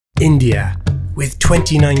India, with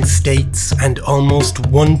 29 states and almost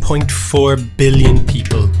 1.4 billion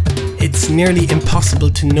people. It's nearly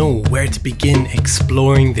impossible to know where to begin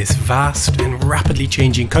exploring this vast and rapidly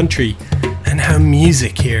changing country, and how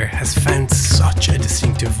music here has found such a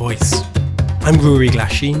distinctive voice. I'm Ruairi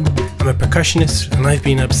Glasheen, I'm a percussionist, and I've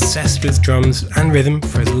been obsessed with drums and rhythm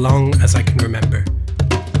for as long as I can remember.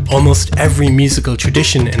 Almost every musical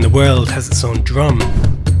tradition in the world has its own drum,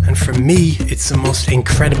 and for me it's the most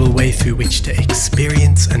incredible way through which to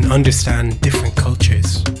experience and understand different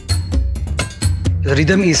cultures. The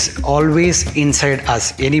rhythm is always inside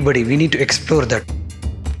us, anybody, we need to explore that.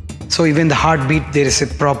 So even the heartbeat, there is a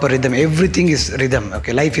proper rhythm, everything is rhythm,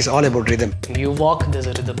 okay, life is all about rhythm. You walk, there's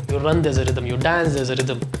a rhythm, you run, there's a rhythm, you dance, there's a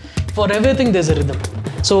rhythm. For everything there's a rhythm.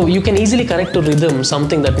 So you can easily connect to rhythm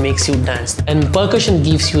something that makes you dance, and percussion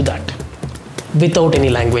gives you that without any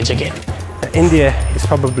language again. India is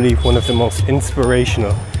probably one of the most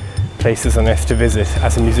inspirational places on earth to visit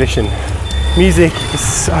as a musician. Music is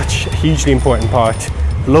such a hugely important part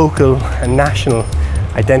of local and national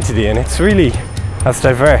identity, and it's really as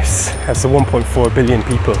diverse as the 1.4 billion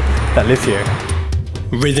people that live here.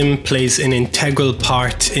 Rhythm plays an integral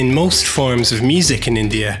part in most forms of music in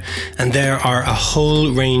India, and there are a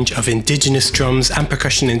whole range of indigenous drums and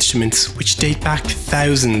percussion instruments which date back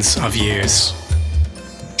thousands of years.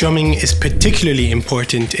 Drumming is particularly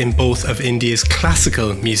important in both of India's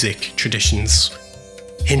classical music traditions.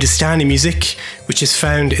 Hindustani music, which is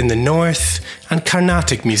found in the north, and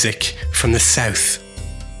Carnatic music from the south.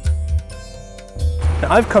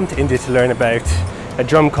 Now, I've come to India to learn about a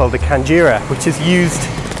drum called the Kanjira, which is used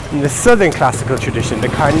in the southern classical tradition, the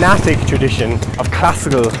Carnatic tradition of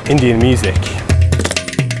classical Indian music.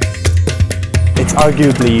 It's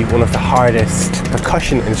arguably one of the hardest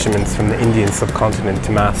percussion instruments from the Indian subcontinent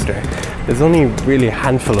to master. There's only really a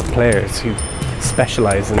handful of players who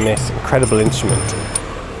specialise in this incredible instrument.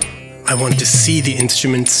 I want to see the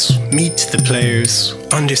instruments, meet the players,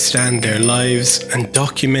 understand their lives, and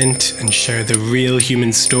document and share the real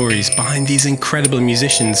human stories behind these incredible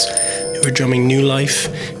musicians who are drumming new life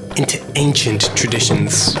into ancient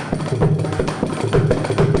traditions.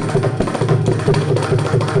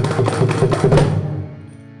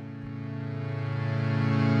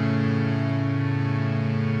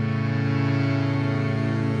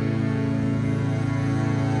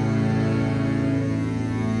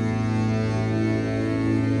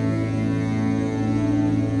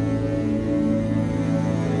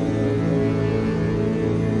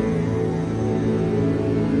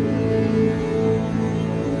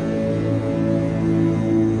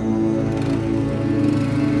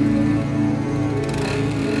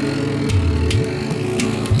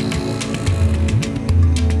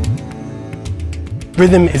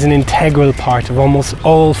 Rhythm is an integral part of almost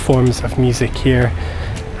all forms of music here,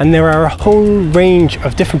 and there are a whole range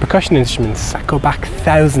of different percussion instruments that go back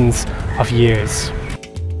thousands of years.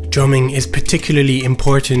 Drumming is particularly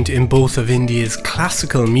important in both of India's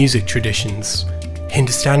classical music traditions,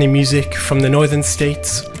 Hindustani music from the northern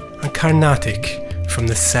states and Carnatic from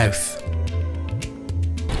the south.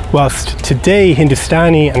 Whilst today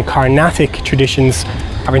Hindustani and Carnatic traditions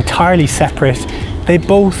are entirely separate, they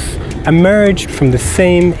both emerged from the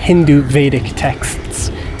same Hindu Vedic texts,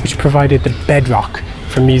 which provided the bedrock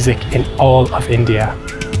for music in all of India.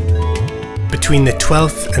 Between the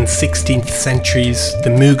 12th and 16th centuries, the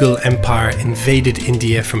Mughal Empire invaded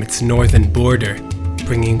India from its northern border,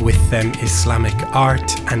 bringing with them Islamic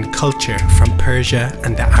art and culture from Persia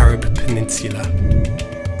and the Arab Peninsula.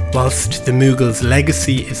 Whilst the Mughals'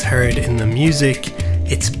 legacy is heard in the music,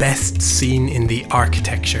 it's best seen in the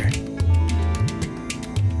architecture.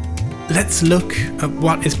 Let's look at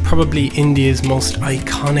what is probably India's most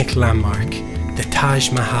iconic landmark, the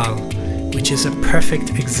Taj Mahal, which is a perfect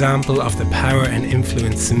example of the power and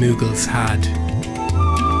influence the Mughals had.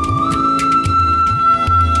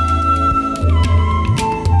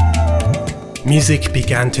 Music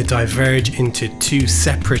began to diverge into two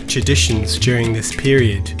separate traditions during this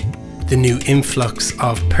period. The new influx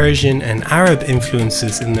of Persian and Arab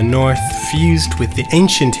influences in the north fused with the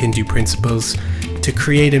ancient Hindu principles to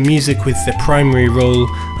create a music with the primary role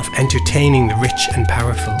of entertaining the rich and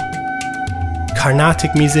powerful.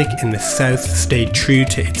 Carnatic music in the south stayed true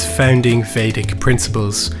to its founding Vedic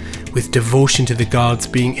principles, with devotion to the gods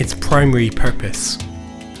being its primary purpose.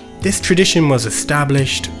 This tradition was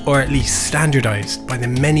established, or at least standardized, by the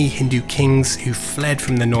many Hindu kings who fled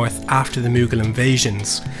from the north after the Mughal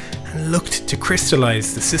invasions, and looked to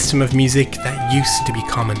crystallize the system of music that used to be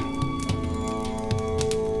common.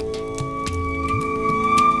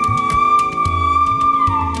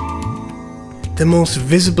 the most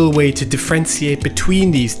visible way to differentiate between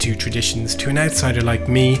these two traditions to an outsider like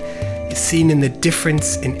me is seen in the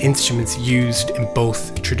difference in instruments used in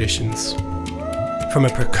both traditions. From a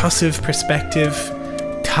percussive perspective,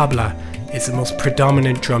 tabla is the most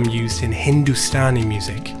predominant drum used in Hindustani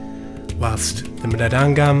music, whilst the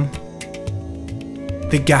mridangam,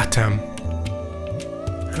 the Ghatam,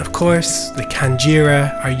 and of course the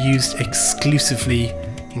Kanjira are used exclusively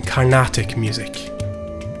in Carnatic music.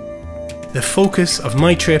 The focus of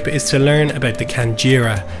my trip is to learn about the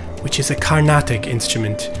Kanjira, which is a Carnatic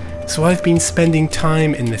instrument, so I've been spending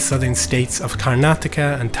time in the southern states of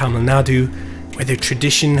Karnataka and Tamil Nadu, where their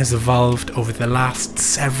tradition has evolved over the last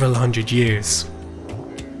several hundred years.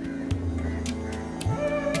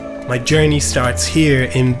 My journey starts here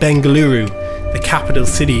in Bengaluru, the capital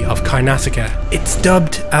city of Karnataka. It's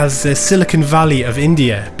dubbed as the Silicon Valley of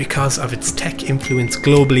India because of its tech influence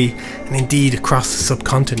globally and indeed across the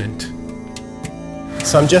subcontinent.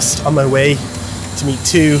 So I'm just on my way to meet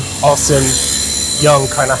two awesome young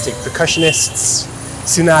Carnatic percussionists,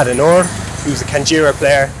 Sunaad Anoor, who's a Kanjira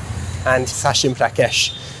player, and Sachin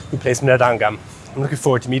Prakash, who plays mridangam. I'm looking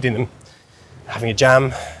forward to meeting them, having a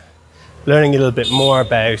jam, learning a little bit more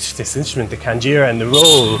about this instrument, the Kanjira, and the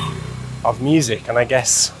role of music, and I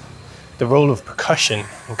guess the role of percussion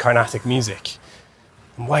in Carnatic music,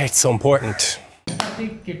 and why it's so important.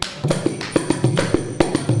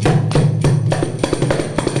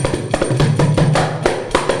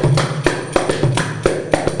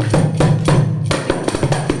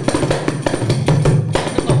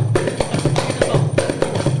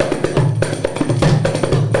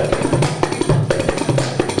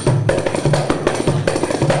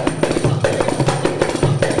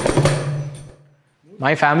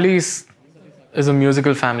 My family is a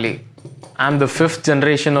musical family. I'm the 5th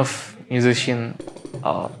generation of musician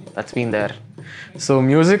that's been there. So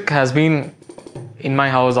music has been in my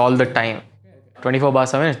house all the time.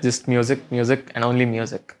 24/7, it's just music, music and only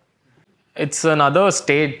music. It's another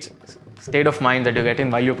state of mind that you get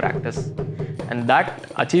in while you practice. And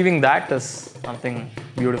achieving that is something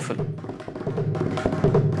beautiful.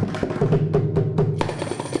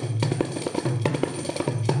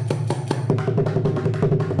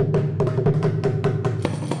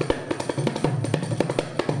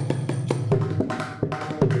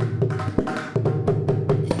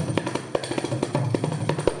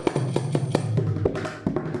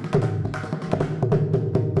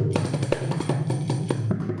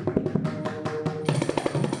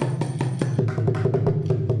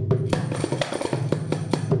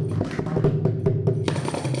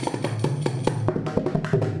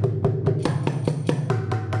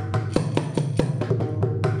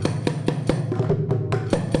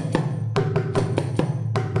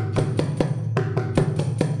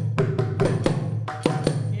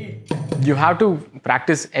 You have to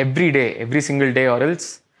practice every day, every single day, or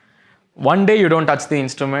else one day you don't touch the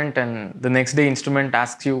instrument and the next day instrument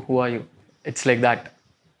asks you, who are you? It's like that.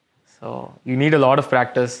 So you need a lot of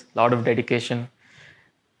practice, a lot of dedication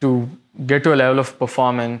to get to a level of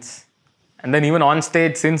performance. And then even on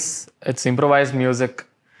stage, since it's improvised music,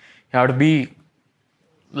 you have to be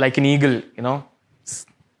like an eagle,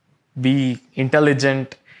 be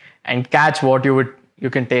intelligent and catch what you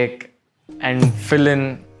can take and fill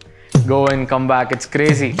in, go and come back. It's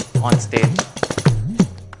crazy on stage.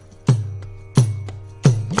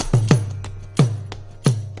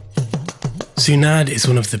 Sunaad is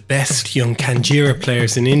one of the best young Kanjira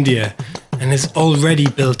players in India and has already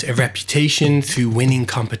built a reputation through winning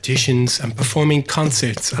competitions and performing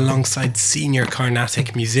concerts alongside senior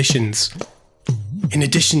Carnatic musicians. In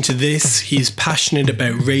addition to this, he is passionate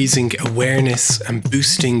about raising awareness and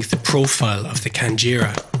boosting the profile of the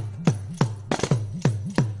Kanjira.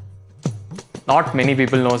 Not many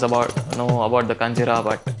people know about the Kanjira,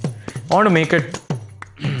 but I want to make it,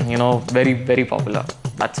 very, very popular.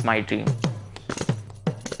 That's my dream.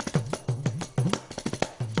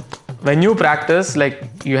 When you practice,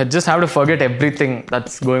 you just have to forget everything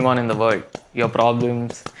that's going on in the world. Your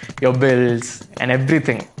problems, your bills, and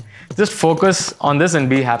everything. Just focus on this and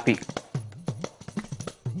be happy.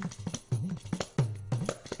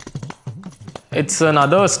 It's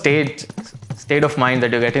another state of mind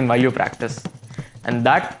that you get in while you practice. And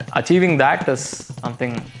achieving that is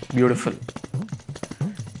something beautiful.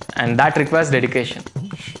 And that requires dedication.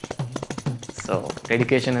 So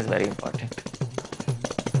dedication is very important.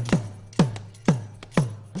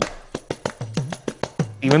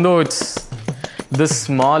 Even though it's this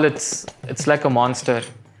small, it's like a monster.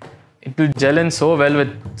 It will gel in so well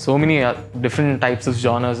with so many different types of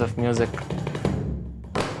genres of music.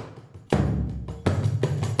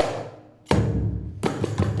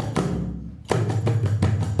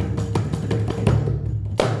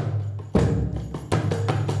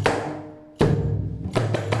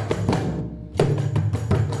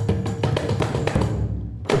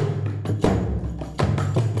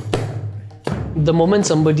 the moment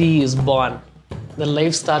somebody is born, the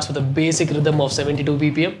life starts with a basic rhythm of 72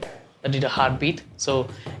 BPM. That is a heartbeat. So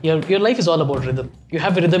your life is all about rhythm. You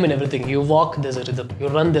have a rhythm in everything. You walk, there's a rhythm. You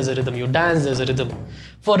run, there's a rhythm. You dance, there's a rhythm.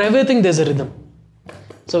 For everything, there's a rhythm.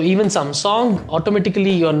 So even some song,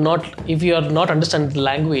 automatically if you are not understanding the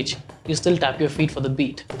language, you still tap your feet for the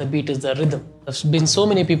beat. The beat is the rhythm. There's been so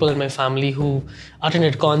many people in my family who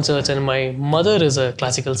attended concerts, and my mother is a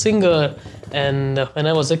classical singer. And when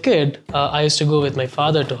I was a kid, I used to go with my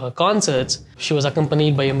father to her concerts. She was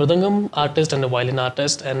accompanied by a mridangam artist and a violin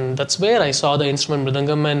artist, and that's where I saw the instrument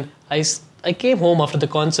mridangam. And I came home after the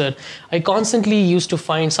concert. I constantly used to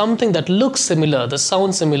find something that looks similar, the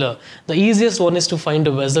sound similar. The easiest one is to find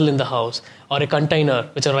a vessel in the house or a container,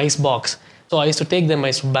 which is a rice box. So I used to take them, I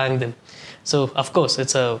used to bang them. So of course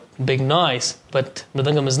it's a big noise, but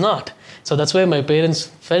mridangam is not. So that's why my parents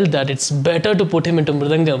felt that it's better to put him into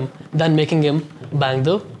mridangam than making him bang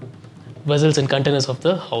the vessels and containers of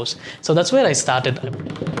the house. So that's where I started.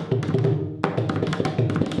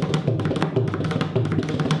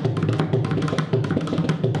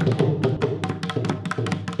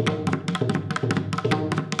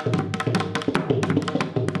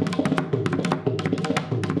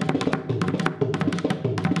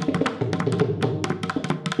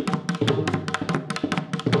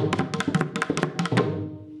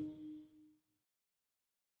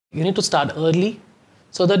 You need to start early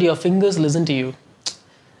so that your fingers listen to you.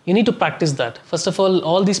 You need to practice that. First of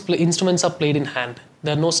all these instruments are played in hand.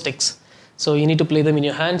 There are no sticks. So you need to play them in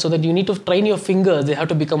your hand so that you need to train your fingers. They have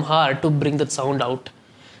to become hard to bring that sound out.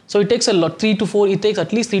 So it takes it takes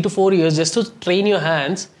at least 3 to 4 years just to train your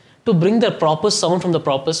hands to bring the proper sound from the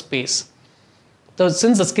proper space. So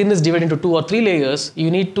since the skin is divided into 2 or 3 layers,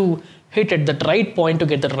 you need to hit at that right point to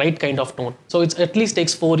get the right kind of tone. So it at least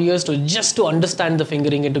takes 4 years to understand the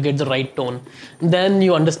fingering and to get the right tone. Then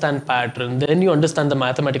you understand pattern, then you understand the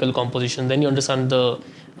mathematical composition, then you understand the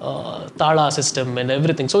tala system and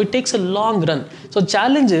everything. So it takes a long run. So the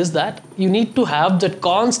challenge is that you need to have that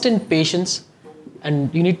constant patience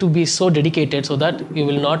and you need to be so dedicated so that you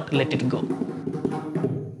will not let it go.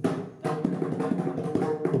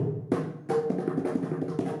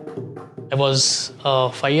 I was a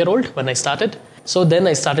 5-year-old when I started. So then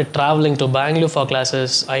I started traveling to Bangalore for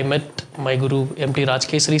classes. I met my guru, M.T.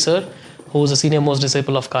 Rajkesari sir, who is a senior most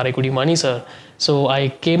disciple of Karaikudi Mani sir. So I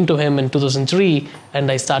came to him in 2003 and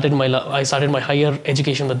I started my higher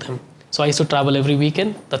education with him. So I used to travel every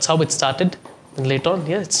weekend. That's how it started. And later on,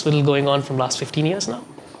 it's still going on from last 15 years now.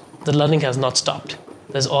 The learning has not stopped.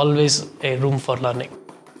 There's always a room for learning.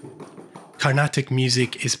 Carnatic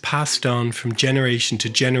music is passed on from generation to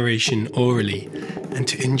generation orally, and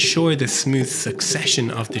to ensure the smooth succession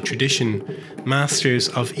of the tradition, masters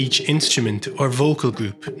of each instrument or vocal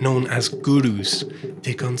group, known as gurus,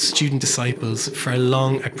 take on student disciples for a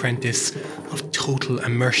long apprentice of total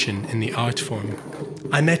immersion in the art form.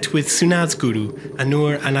 I met with Sunaad's guru,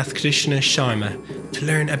 Anoor Ananthakrishna Sharma, to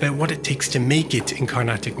learn about what it takes to make it in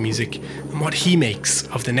Carnatic music and what he makes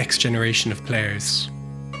of the next generation of players.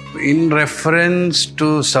 In reference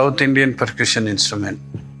to South Indian percussion instrument,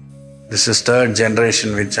 this is 3rd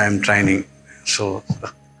generation which I am training. So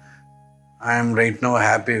I am right now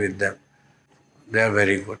happy with them. They are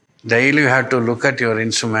very good. Daily you have to look at your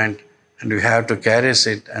instrument and you have to caress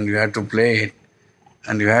it and you have to play it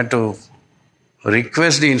and you have to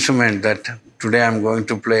request the instrument that today I am going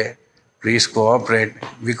to play, please cooperate,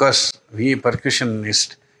 because we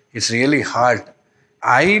percussionists, it's really hard.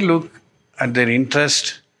 I look at their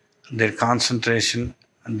interest, their concentration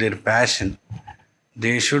and their passion.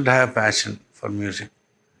 They should have passion for music.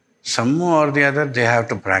 Some or the other, they have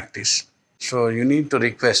to practice. So you need to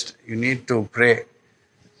request, you need to pray.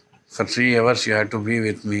 For 3 hours, you have to be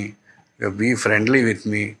with me, you have to be friendly with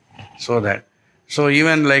me, so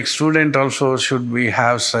even like student also should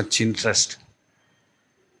have such interest.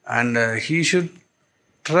 And he should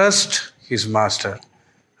trust his master,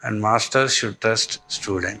 and master should trust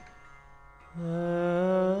student.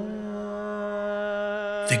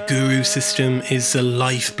 The guru system is the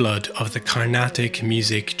lifeblood of the Carnatic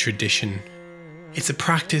music tradition. It's a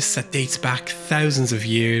practice that dates back thousands of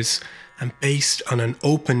years and based on an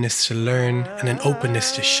openness to learn and an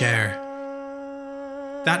openness to share.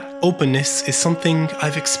 That openness is something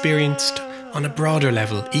I've experienced on a broader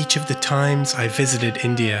level each of the times I visited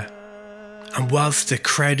India. And whilst the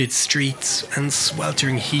crowded streets and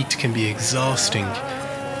sweltering heat can be exhausting,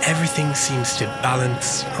 everything seems to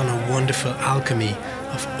balance on a wonderful alchemy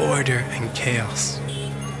of order and chaos.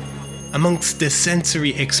 Amongst the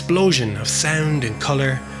sensory explosion of sound and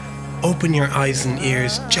colour, open your eyes and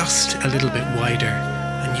ears just a little bit wider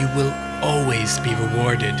and you will always be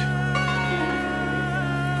rewarded.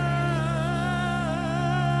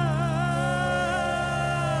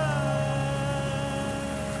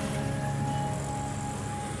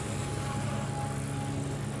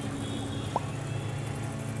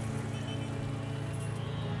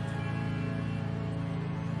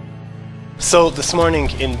 So this morning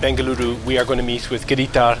in Bengaluru we are going to meet with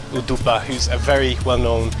Giridhar Udupa, who's a very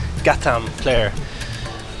well-known Ghatam player.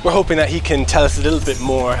 We're hoping that he can tell us a little bit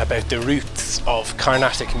more about the roots of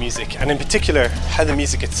Carnatic music, and in particular how the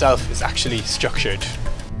music itself is actually structured.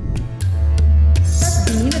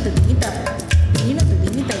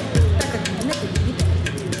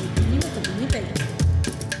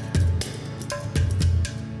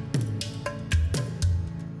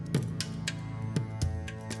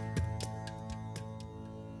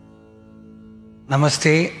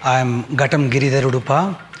 Namaste, I am Ghatam Giridhar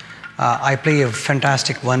Udupa. I play a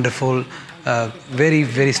fantastic, wonderful, very,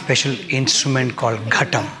 very special instrument called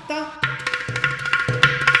Ghatam.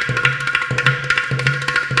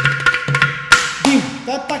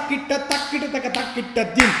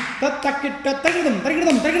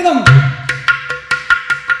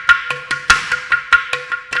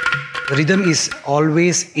 Rhythm is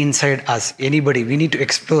always inside us, anybody. We need to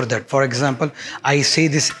explore that. For example, I say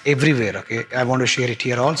this everywhere, okay? I want to share it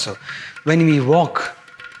here also. When we walk,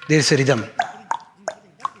 there is a rhythm.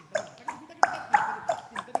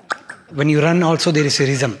 When you run also, there is a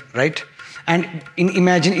rhythm, right? And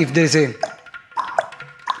imagine if there is a...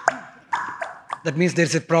 That means there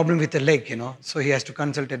is a problem with the leg, you know. So he has to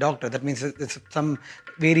consult a doctor. That means there's some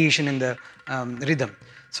variation in the rhythm.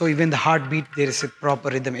 So even the heartbeat, there is a proper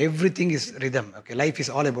rhythm. Everything is rhythm. Okay, life is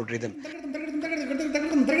all about rhythm.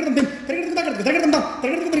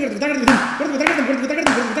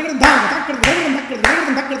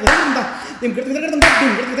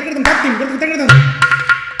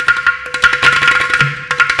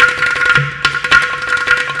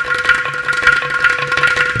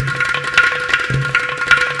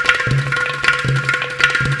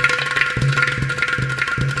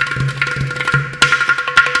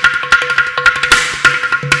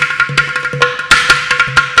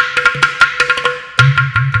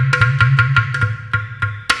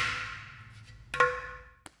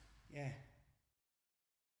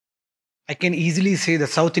 I can easily say the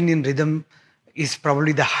South Indian rhythm is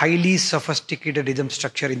probably the highly sophisticated rhythm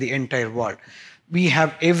structure in the entire world. We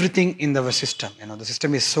have everything in our system. You know, the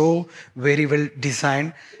system is so very well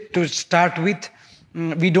designed. To start with,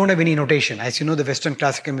 we don't have any notation. As you know, the Western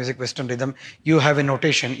classical music, Western rhythm, you have a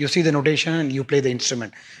notation. You see the notation and you play the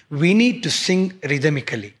instrument. We need to sing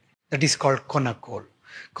rhythmically. That is called Konakol.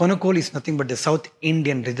 Konakol is nothing but the South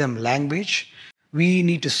Indian rhythm language. We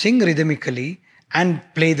need to sing rhythmically and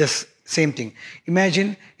play this same thing.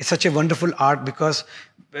 Imagine it's such a wonderful art because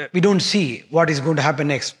we don't see what is going to happen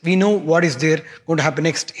next. We know what is there going to happen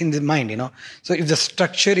next in the mind, you know. So if the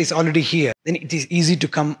structure is already here, then it is easy to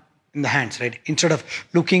come in the hands, right? Instead of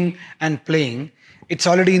looking and playing, it's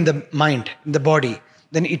already in the mind, in the body.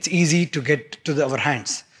 Then it's easy to get to our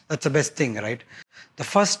hands. That's the best thing, right? The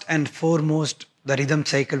first and foremost, the rhythm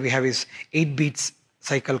cycle we have is 8 beats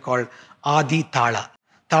cycle called Adi Tala.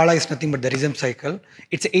 Tala is nothing but the rhythm cycle.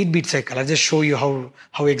 It's an 8-beat cycle. I'll just show you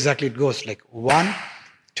how exactly it goes. Like 1,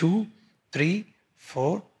 2, 3,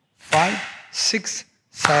 4, 5, 6,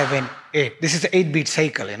 7, 8. This is the 8-beat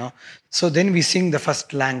cycle, you know. So then we sing the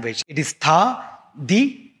first language. It is Tha,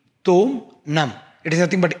 Di, Tom, Nam. It is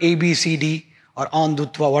nothing but A, B, C, D or On,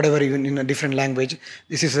 Dutva, whatever, even in a different language.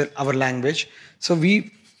 This is our language. So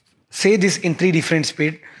we say this in 3 different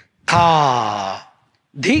speeds. Tha,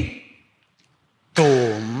 Di,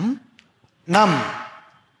 Tom, Nam.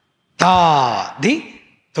 Ta, Di,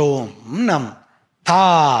 Tom, Nam.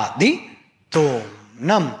 Ta, Di, Tom,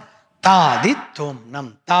 Nam. Ta, Di, Tom,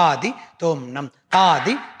 Nam. Ta, Di, Tom, Nam. Ta,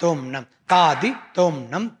 Di, Tom, Nam. Ta, Di, Tom,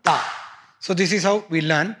 Nam, Ta. So this is how we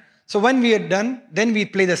learn. So when we are done, then we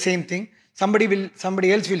play the same thing.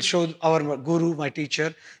 Somebody else will show, our guru, my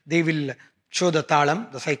teacher, they will show the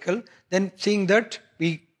talam, the cycle. Then seeing that,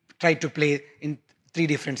 we try to play in 3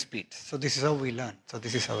 different speeds. So this is how we learn. So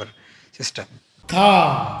this is our system.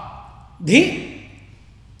 Tha, Di,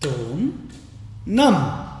 Tom, Nam.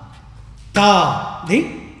 Ta, Di,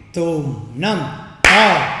 Tom, Nam.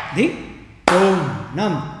 Ta, Di, Tom,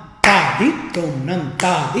 Nam. Ta, Di, Tom, Nam.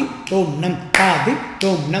 Ta, Di, Tom, Nam. Ta, Di,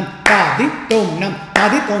 Tom, Nam. Ta, Di, Tom, Nam. Ta, Di, Tom, Nam. Ta,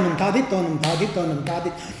 Di, Tom, Nam. Ta, Di, Tom, Nam. Ta, Di, Tom, Nam. Ta, Di, Tom, Nam. Ta, Di, Tom, Nam. Ta, Ta, Di, Tom, Nam. Ta, Di, Tom, Nam. Ta,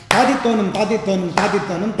 Di, Tom, Nam. Ta, Di, Tom, Nam. Ta, Di,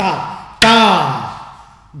 Tom, Nam. Ta,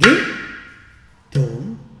 Di,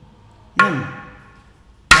 Tom, Nam.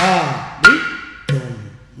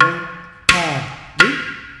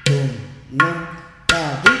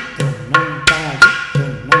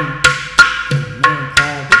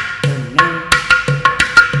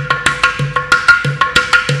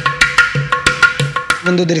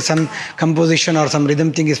 even though there is some composition or some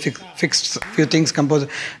rhythm thing is fixed, few things composed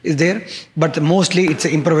is there, but mostly it's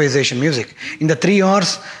improvisation music. In the 3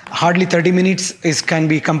 hours, hardly 30 minutes can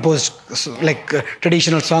be composed like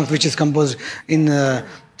traditional songs which is composed in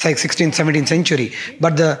like 16th, 17th century.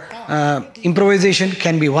 But the improvisation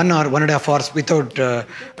can be 1 hour, 1.5 hours without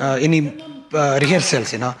any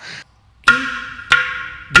rehearsals, you know.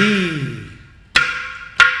 Di,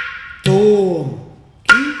 tom,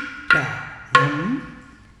 kita,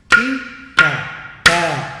 kita, ta,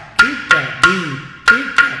 kita, di,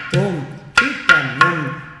 kita, tom, kita,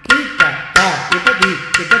 kita, ta, kita, di,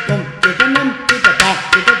 kita, tom, kita, kita, ta,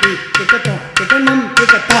 kita, di, kita, tom, kita,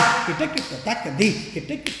 kita, ta, kita, taka, di,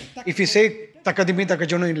 kita. If you say takadimi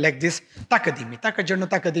takajono like this, takadimi takajono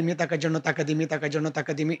takadimi takajono takadimi takajono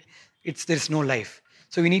takadimi, there's no life.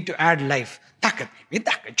 So we need to add life. Takadimi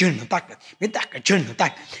takajono takadimi takajono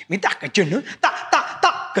takadimi takajono ta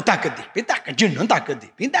takadimi takajono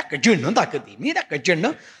takadimi takajono takadimi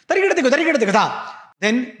takajono tarigadago ta.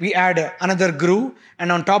 Then we add another groove,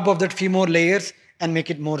 and on top of that few more layers and make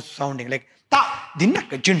it more sounding like ta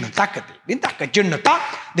dinaka junno takadi mitaka junno ta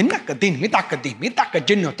dinaka din mitaka dim mitaka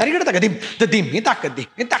junno tarigada takadim the dim mitaka dim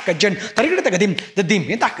mitaka jun tarigada takadim the dim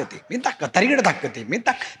mitaka dim mitaka tarigada takadim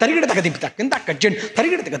mitaka tarigada takadim mitaka jun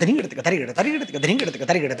tarigada takadim tarigada tarigada tarigada tarigada tarigada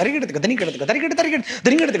tarigada tarigada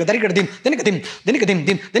tarigada tarigada dim dinaka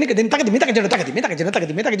dim takadim mitaka jun takadim mitaka jun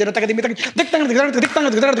takadim mitaka jun takadim mitaka diktang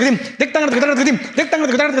takadim diktang takadim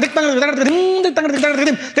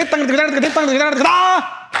diktang takadim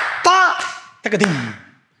ta.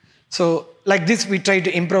 So like this we try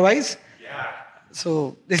to improvise.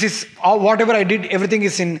 So this is all, whatever I did, everything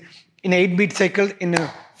is in 8-beat cycle in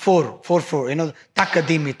a 4/4. You know, taka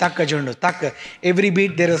dimi, taka jondo, taka. Every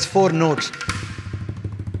beat there is 4 notes.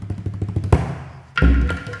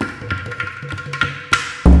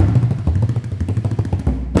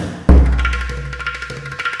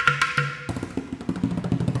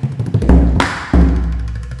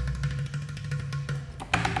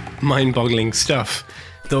 Mind-boggling stuff,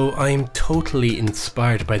 though I am totally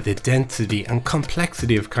inspired by the density and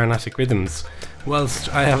complexity of Carnatic rhythms. Whilst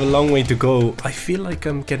I have a long way to go, I feel like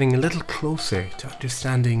I'm getting a little closer to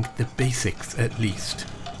understanding the basics at least.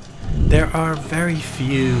 There are very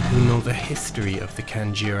few who know the history of the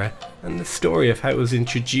Kanjira and the story of how it was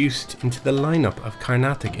introduced into the lineup of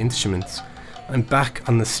Carnatic instruments. I'm back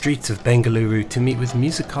on the streets of Bengaluru to meet with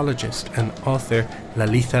musicologist and author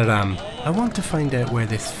Lalitha Ram. I want to find out where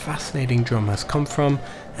this fascinating drum has come from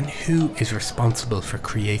and who is responsible for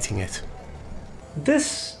creating it.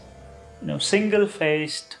 This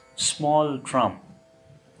single-faced small drum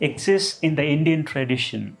exists in the Indian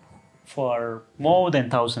tradition for more than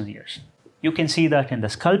 1,000 years. You can see that in the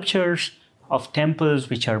sculptures of temples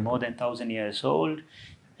which are more than 1,000 years old,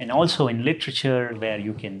 and also in literature where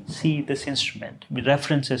you can see this instrument, with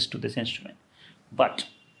references to this instrument. But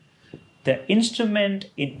the instrument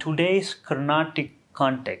in today's Carnatic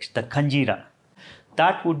context, the Kanjira,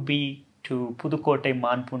 that would be to Pudukkottai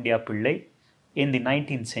Manpundiya Pillai in the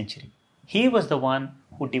 19th century. He was the one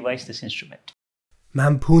who devised this instrument.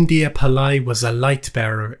 Manpundiya Pillai was a light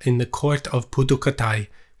bearer in the court of Pudukkottai,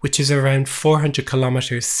 which is around 400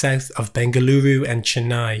 kilometers south of Bengaluru and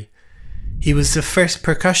Chennai. He was the first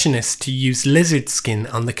percussionist to use lizard skin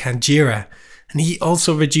on the Kanjira, and he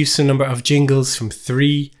also reduced the number of jingles from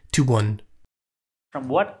 3 to 1. From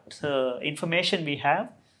what information we have,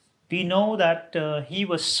 we know that he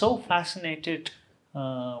was so fascinated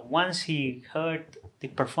once he heard the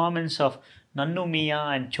performance of Nannu Miya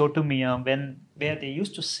and Chotu Miya where they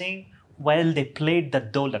used to sing while they played the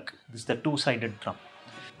dolak. This is the two-sided drum.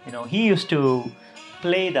 He used to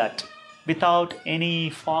play that without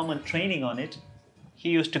any formal training on it. He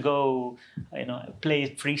used to go,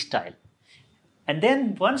 play freestyle. And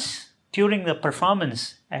then once during the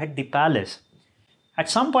performance at the palace, at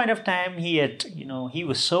some point of time he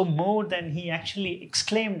was so moved and he actually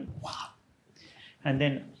exclaimed, "Wow!" And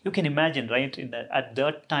then you can imagine, right? At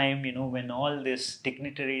that time, when all these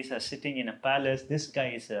dignitaries are sitting in a palace, this guy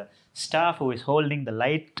is a staff who is holding the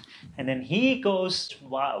light, and then he goes,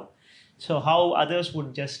 "Wow!" So how others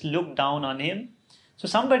would just look down on him. So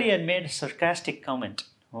somebody had made a sarcastic comment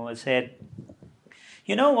who said,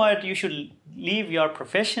 "You know what, you should leave your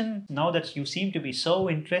profession. Now that you seem to be so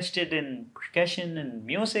interested in percussion and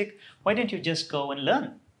music, why don't you just go and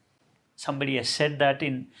learn?" Somebody has said that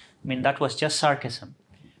that was just sarcasm.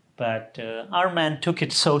 But our man took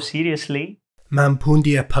it so seriously.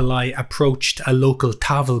 Manpundiya Pillai approached a local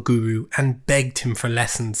Tavel guru and begged him for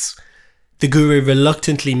lessons. The guru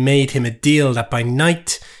reluctantly made him a deal that by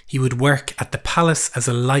night he would work at the palace as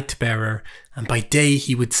a light bearer, and by day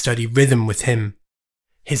he would study rhythm with him.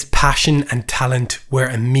 His passion and talent were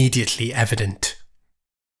immediately evident.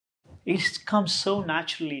 It comes so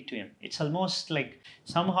naturally to him. It's almost like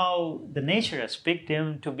somehow the nature has picked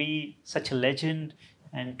him to be such a legend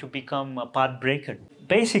and to become a path breaker.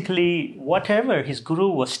 Basically, whatever his guru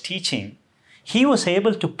was teaching, he was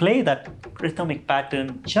able to play that rhythmic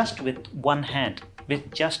pattern just with one hand,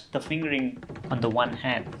 with just the fingering on the one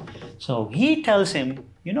hand. So he tells him,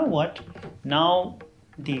 you know what, now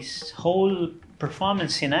this whole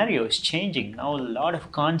performance scenario is changing. Now a lot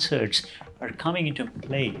of concerts are coming into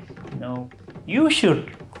play. You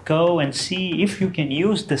should go and see if you can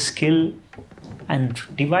use the skill and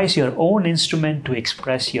devise your own instrument to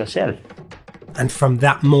express yourself. And from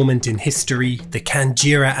that moment in history, the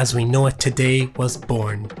Kanjira as we know it today was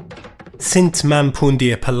born. Sint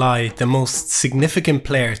Mampundia Pillai, the most significant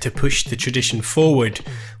player to push the tradition forward,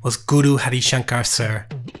 was Guru Harishankar Sir,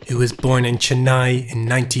 who was born in Chennai in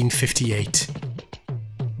 1958.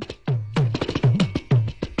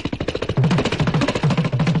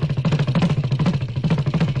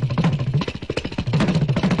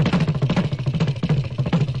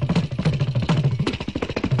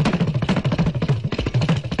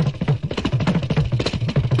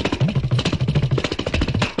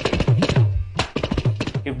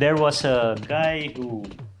 There was a guy who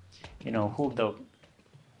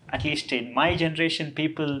at least in my generation,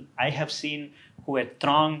 people I have seen who had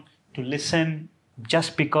thronged to listen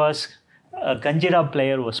just because a Kanjira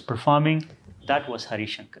player was performing, that was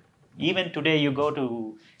Harishankar. Even today, you go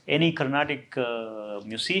to any Carnatic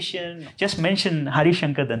musician, just mention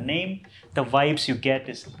Harishankar, the name, the vibes you get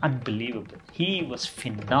is unbelievable. He was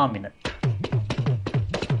phenomenal.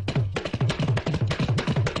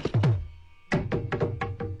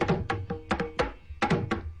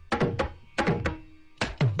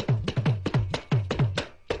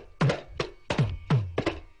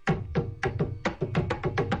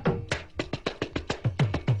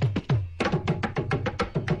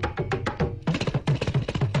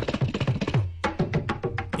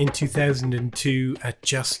 In 2002, at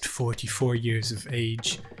just 44 years of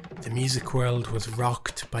age, the music world was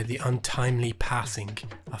rocked by the untimely passing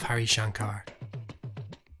of Harishankar.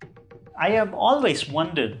 I have always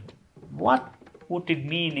wondered what would it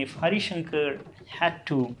mean if Harishankar had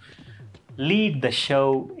to lead the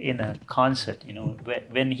show in a concert,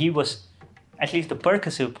 when he was, at least the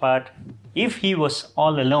percussive part, if he was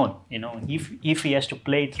all alone, if he has to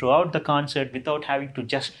play throughout the concert without having to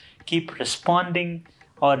just keep responding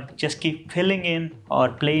or just keep filling in or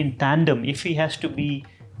play in tandem, if he has to be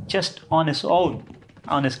just on his own,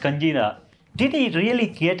 on his Kanjira, did he really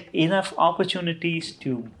get enough opportunities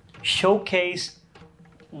to showcase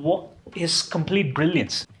his complete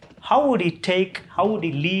brilliance? How would he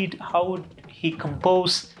lead, how would he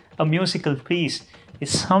compose a musical piece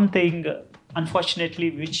is something,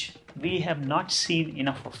 unfortunately, which we have not seen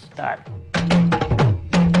enough of that.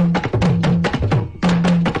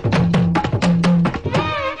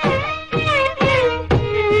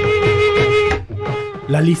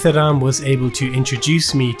 Lalitha Ram was able to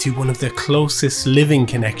introduce me to one of the closest living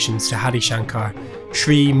connections to Harishankar,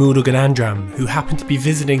 Shree Murugandam, who happened to be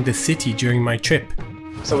visiting the city during my trip.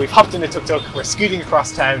 So we've hopped in the tuk-tuk, we're scooting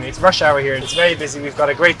across town, it's rush hour here and it's very busy, we've got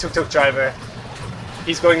a great tuk-tuk driver.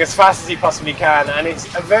 He's going as fast as he possibly can, and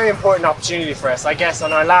it's a very important opportunity for us, I guess,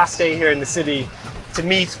 on our last day here in the city, to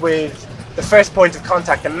meet with the first point of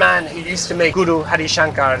contact, the man who used to make Guru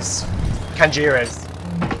Harishankar's Kanjiras.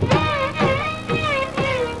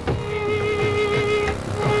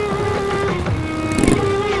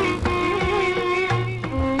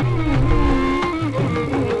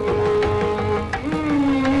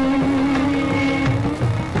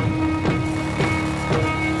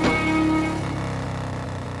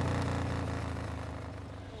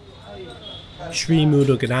 Shree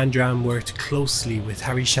Murugandam worked closely with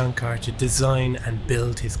Harishankar to design and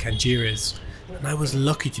build his Kanjiras, and I was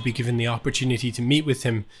lucky to be given the opportunity to meet with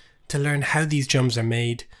him, to learn how these drums are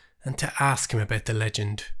made, and to ask him about the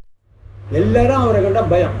legend.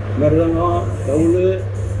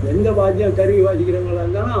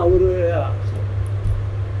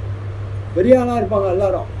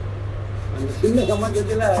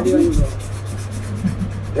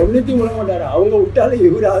 ஒன்றுத்தையும் விட மாட்டார், அவங்க விட்டாலே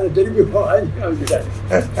இவர் அதை திருப்பி வாங்கிட்டார்.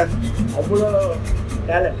 அவ்வளோ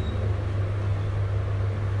talent.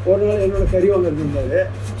 ஒரு நாள் என்னோட கறி வாங்கிறது இருந்தார்,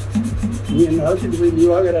 நீ என்னை அழைச்சிட்டு போய் நீ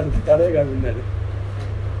வாங்குற கடையை காமினார்.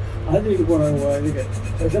 அதுக்கு போனாங்க, இதுக்கு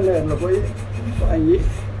ஸ்பெஷல் நகரில் போய் வாங்கி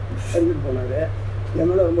எடுத்துகிட்டு போனார். என்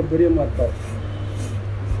மேலே ரொம்ப பிரியமாக இருப்பார்,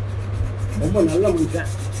 ரொம்ப நல்ல மனுஷன்.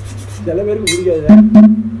 சில பேருக்கு பிடிக்காது.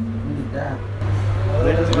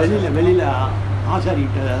 வெளியில்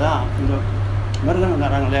ஆசாரிக்கிட்ட தான் இந்த மிருதங்கம்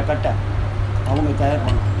தராங்க இல்லையா கட்டை, அவங்க தயார்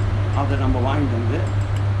பண்ணோம். அதை நம்ம வாங்கிட்டு வந்து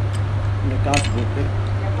இந்த காசு போட்டு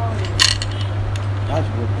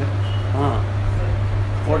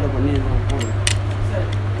ஃபோட்டோ பண்ணி போடுவோம்.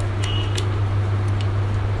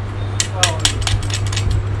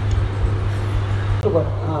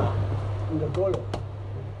 இந்த தோல்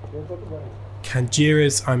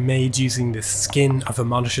Kanjiras are made using the skin of a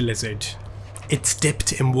monitor lizard. It's dipped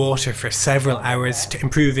in water for several hours to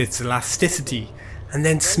improve its elasticity, and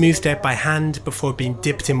then smoothed out by hand before being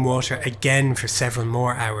dipped in water again for several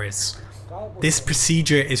more hours. This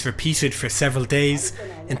procedure is repeated for several days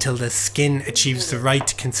until the skin achieves the right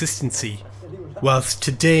consistency. Whilst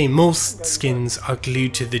today most skins are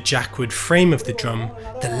glued to the jackwood frame of the drum,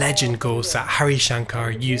 the legend goes that Harihara Shankar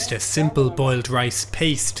used a simple boiled rice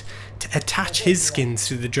paste to attach his skins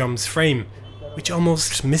to the drum's frame, which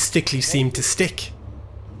almost mystically seemed to stick.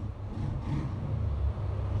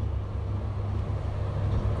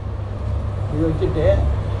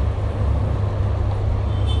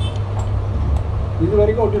 இது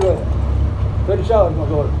வரைக்கும் ஒட்டிடுவார், பெருசாக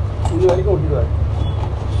இருக்கும் தோல், இது வரைக்கும் ஒட்டிடுவார்.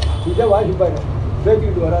 இதை வாசிப்பாரு,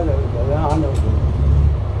 சேர்த்துக்கிட்டு வராது அவருக்கு, அதுதான் ஆண்டவர்.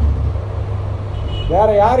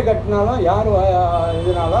 வேறு யார் கட்டினாலும் யார்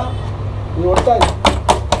இதனாலும் இது ஒட்டாது.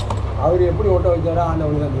 அவர் எப்படி ஒட்ட வச்சாரோ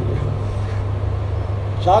ஆண்டவனுக்கு தான் தெரியும்.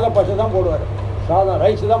 சாத பச்சை தான் போடுவார், சாதம்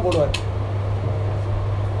ரைஸ் தான் போடுவார்.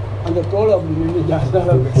 அந்த தோல் அப்படி நின்று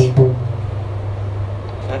ஜாஸ்தியாக இருக்கு.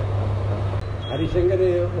 ஹரிசங்கர்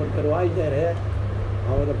ஒருத்தர் வாய்ச்சார்,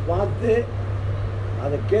 அவரை பார்த்து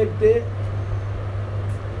அதை கேட்டு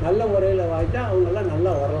நல்ல முறையில் வாய்ச்சா அவங்கெல்லாம்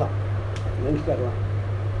நல்லா வரலாம், யங்ஸ்டர்லாம்.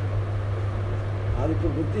 அதுக்கு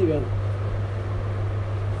புத்தி வேணும்.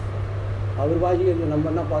 அவர் வாசிக்கிறது நம்ம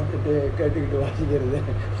என்ன பார்த்துட்டு கேட்டுக்கிட்டு வாசிக்கிறது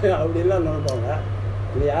அப்படிலாம் நினைப்பாங்க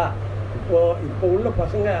இல்லையா? இப்போ உள்ள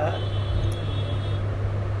பசங்க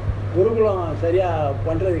குருகுலம் சரியாக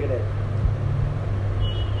பண்ணுறது கிடையாது.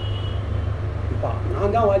 இப்போ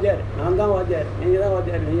நான் தான் வாத்தியார், நீங்கள் தான்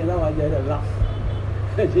வாத்தியார் எல்லாம்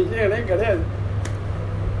சிஷியனே கிடையாது.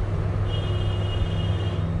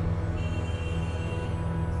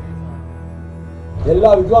 எல்லா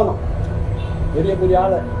வித்வானும் பெரிய பெரிய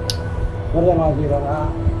ஆள், மிருதம் வாசிக்கிறவங்க,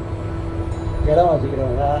 இடம்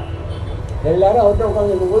வாசிக்கிறவங்க எல்லாரும் அவர்கிட்ட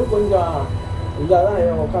உட்காந்துருக்கும்போது கொஞ்சம் இதாக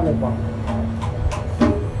தான் உட்காந்துருப்பாங்க.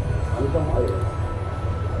 அந்த மாதிரி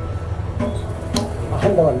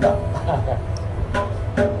ஆண்டவன் தான்.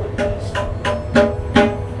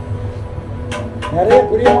 நிறைய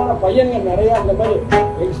பிரியமான பையன்கள் நிறையா அந்த மாதிரி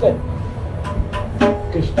யங்ஸ்டர்,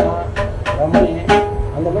 கிருஷ்ணா, ரமணி,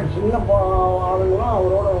 அந்த மாதிரி சின்ன ஆளுங்களும்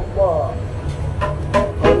அவரோட ரொம்ப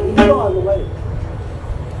இன்னும் அந்த மாதிரி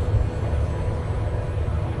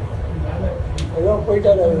ஏதோ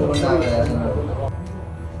போயிட்டாரு.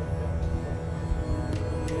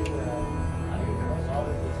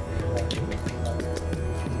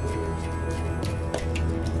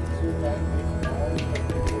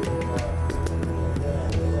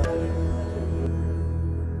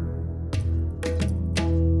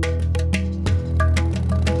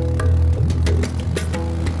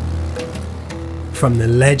 From the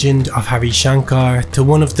legend of Harihara Shankar to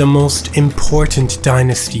one of the most important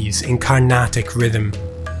dynasties in Carnatic rhythm.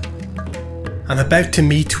 I'm about to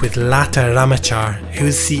meet with Lata Ramachar, who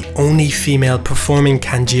is the only female performing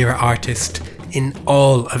Kanjira artist in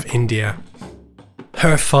all of India.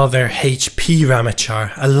 Her father H.P. Ramachar,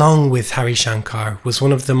 along with Harihara Shankar, was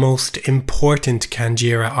one of the most important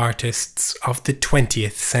Kanjira artists of the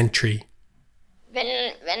 20th century.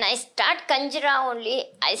 When I start Kanjira only,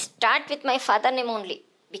 I start with my father name only.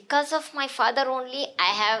 Because of my father only,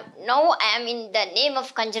 now I am in the name of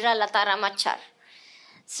Kanjira Lata Ramachar.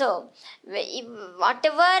 So,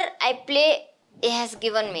 whatever I play, he has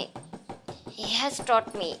given me. He has taught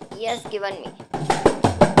me. He has given me.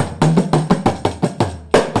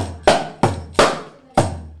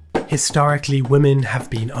 Historically, women have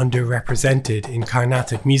been underrepresented in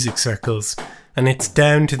Carnatic music circles, and it's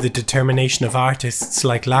down to the determination of artists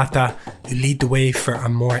like Lata who lead the way for a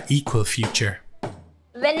more equal future.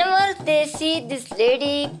 Whenever they see this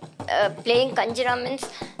lady playing Kanjira, means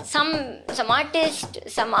some artist,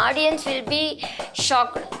 some audience will be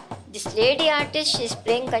shocked. This lady artist, she's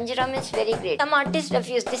playing Kanjira, means very great. Some artists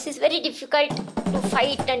refuse. This is very difficult to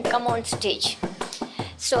fight and come on stage.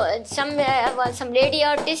 So some lady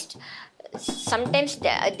artists, sometimes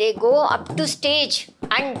they go up to stage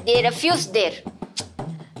and they refuse there.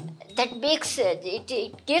 That makes it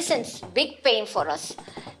gives us big pain for us.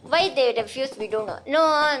 Why they refuse, we don't know. No,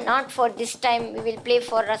 not for this time. We will play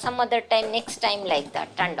for some other time, next time, like that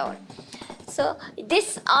and all. So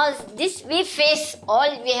this we face,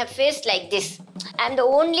 all we have faced like this. I am the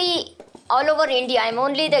only all over India, I'm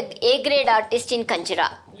only the A grade artist in Kanjira,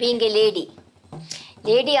 being a lady.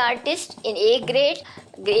 Lady artist in A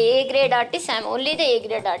grade artist, I'm only the A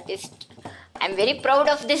grade artist. I'm very proud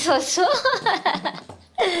of this also.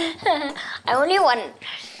 I'm only one.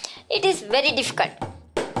 It is very difficult.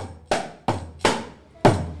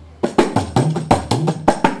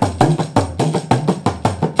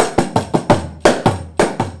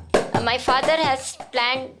 My father has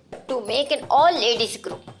planned to make an all ladies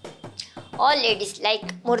group. All ladies,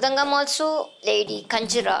 like Murdangam also lady,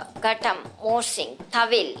 Kanjira, Ghatam, Morsing,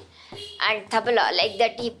 Tawil and Tabla, like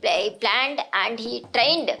that he planned and he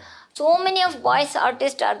trained. So many of boys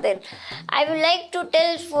artists are there. I would like to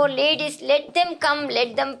tell for ladies, let them come,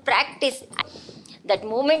 let them practice. That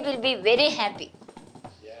moment will be very happy.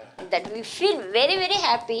 That we feel very, very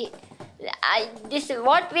happy. This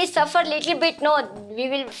what we suffer little bit, no, we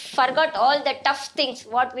will forget all the tough things.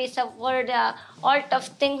 What we suffered, all tough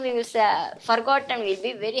things we will forget and we'll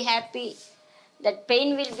be very happy. That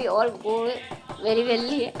pain will be all go very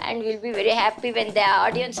well and we'll be very happy when the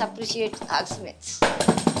audience appreciates our smiths.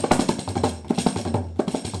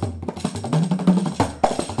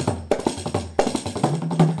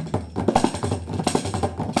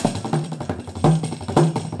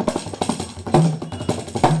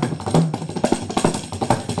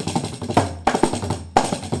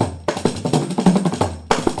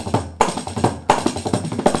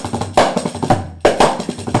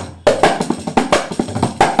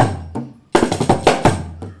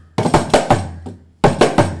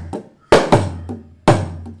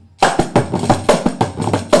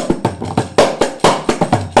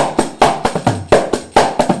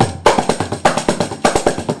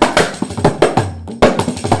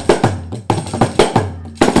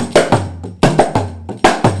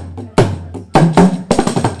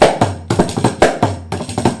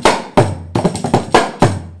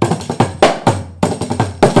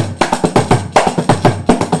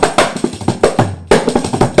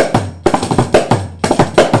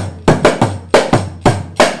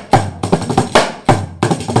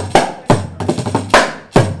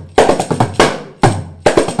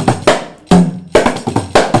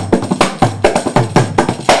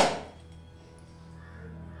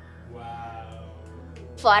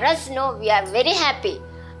 For us, no, we are very happy.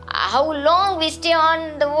 How long we stay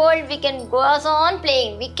on the world, we can go on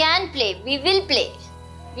playing. We can play. We will play.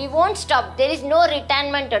 We won't stop. There is no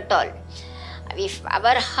retirement at all. If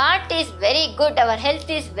our heart is very good, our health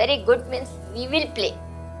is very good, means we will play.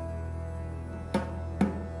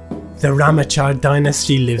 The Ramachar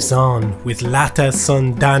dynasty lives on, with Lata's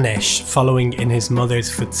son Danesh following in his mother's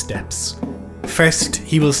footsteps. First,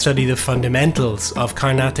 he will study the fundamentals of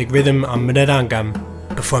Carnatic rhythm on Mridangam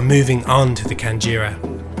before moving on to the Kanjira.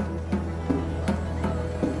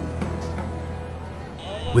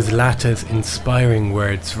 With Lata's inspiring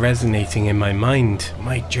words resonating in my mind,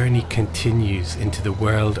 my journey continues into the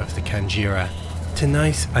world of the Kanjira.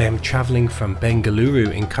 Tonight I am travelling from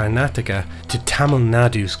Bengaluru in Karnataka to Tamil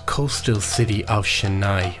Nadu's coastal city of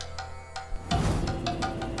Chennai.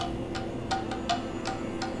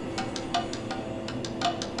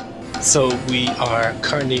 So we are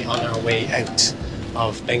currently on our way out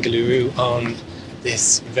of Bengaluru on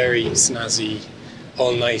this very snazzy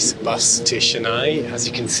all-night bus to Chennai. As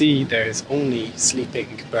you can see, there's only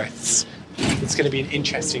sleeping berths. It's going to be an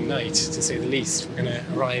interesting night, to say the least. We're going to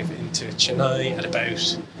arrive into Chennai at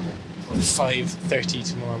about 5:30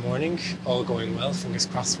 tomorrow morning. All going well, fingers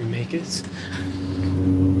crossed we make it.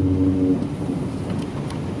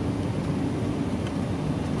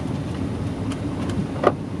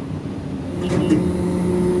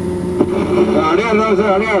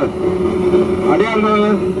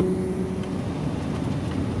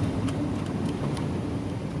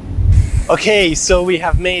 Okay, so we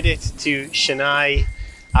have made it to Chennai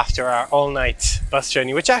after our all-night bus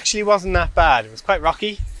journey, which actually wasn't that bad. It was quite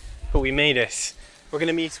rocky, but we made it. We're going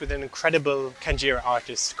to meet with an incredible Kanjira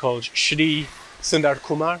artist called Shree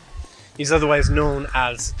Kumar. He's otherwise known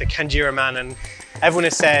as the Kanjira man, and everyone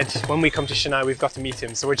has said when we come to Chennai we've got to meet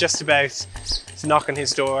him. So we're just about to knock on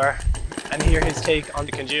his door and hear his take on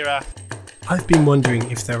the Kanjira. I've been wondering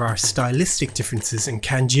if there are stylistic differences in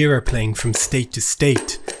Kanjira playing from state to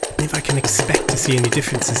state, and if I can expect to see any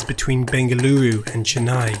differences between Bengaluru and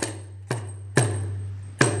Chennai.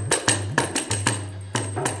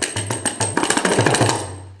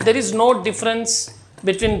 There is no difference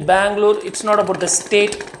between Bangalore. It's not about the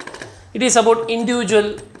state. It is about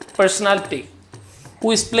individual personality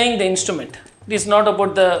who is playing the instrument. It is not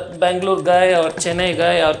about the Bangalore guy or Chennai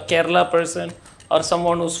guy or Kerala person or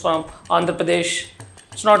someone who's from Andhra Pradesh.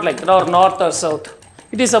 It's not like that, or north or south.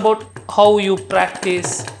 It is about how you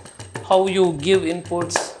practice, how you give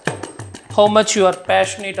inputs, how much you are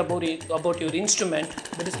passionate about it, about your instrument,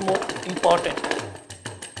 that is more important.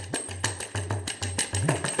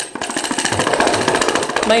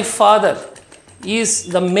 My father is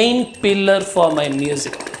the main pillar for my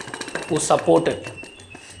music, who supported.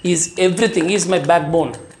 He is everything, he is my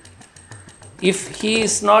backbone. If he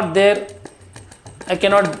is not there, I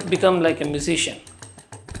cannot become like a musician.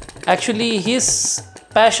 Actually, his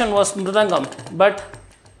passion was Mridangam, but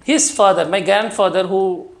his father, my grandfather,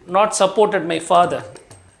 who not supported my father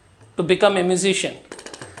to become a musician.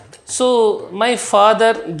 So my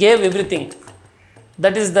father gave everything.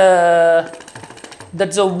 That's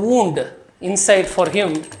a wound inside for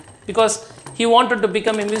him, because he wanted to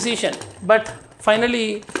become a musician, but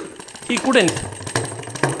finally he couldn't.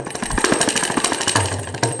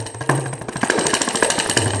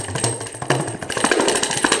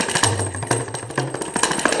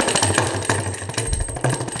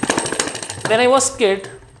 When I was kid,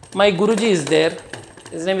 my Guruji is there.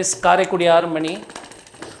 His name is Karekudi Armani.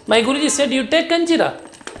 My Guruji said, you take Kanjira.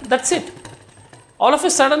 That's it. All of a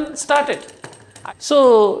sudden started.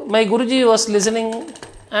 So my Guruji was listening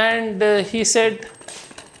and he said,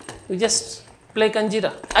 you just play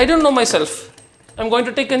Kanjira. I don't know myself. I'm going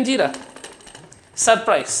to take Kanjira.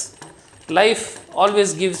 Surprise. Life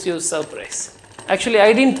always gives you surprise. Actually,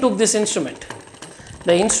 I didn't took this instrument.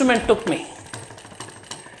 The instrument took me.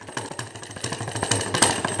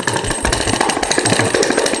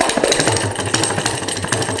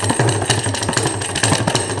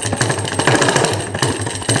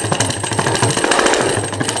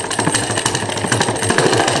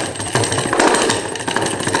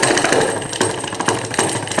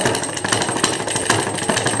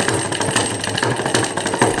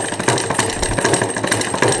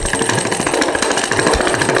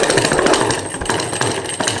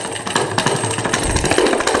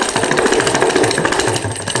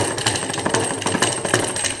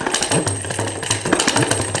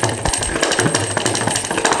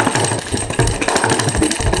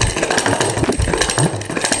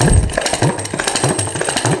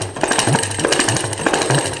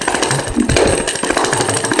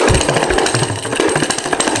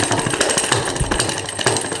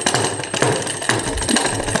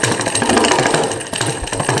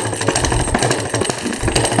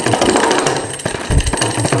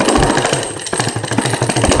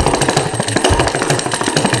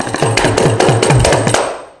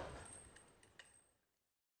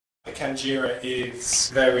 Kanjira is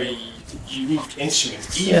very unique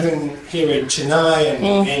instrument, even here in Chennai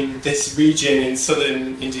and in this region in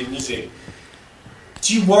southern Indian music.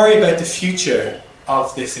 Do you worry about the future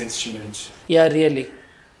of this instrument? Yeah, really.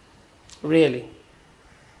 Really.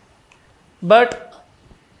 But,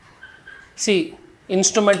 see,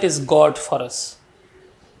 instrument is God for us.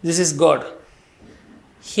 This is God.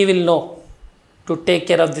 He will know to take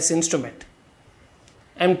care of this instrument.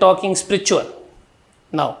 I am talking spiritual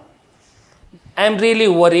now. I am really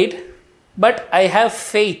worried, but I have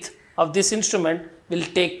faith of this instrument will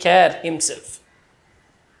take care himself.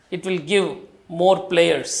 It will give more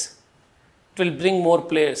players. It will bring more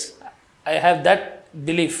players. I have that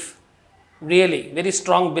belief, really, very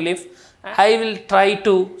strong belief. I will try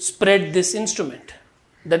to spread this instrument.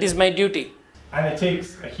 That is my duty. And it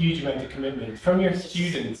takes a huge amount of commitment. From your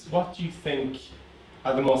students, what do you think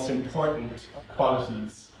are the most important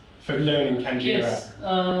qualities for learning Kanjira? Yes.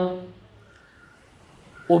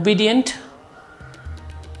 Obedient,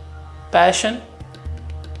 passion,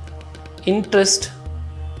 interest,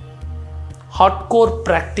 hardcore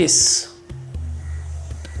practice.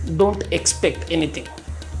 Don't expect anything.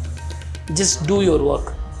 Just do your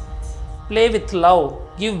work. Play with love,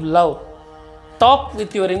 give love. Talk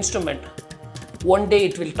with your instrument. One day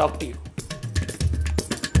it will talk to you.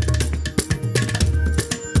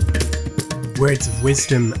 Words of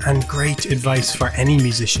wisdom and great advice for any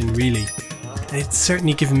musician, really. It's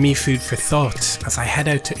certainly given me food for thought as I head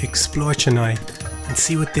out to explore Chennai and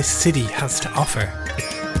see what this city has to offer.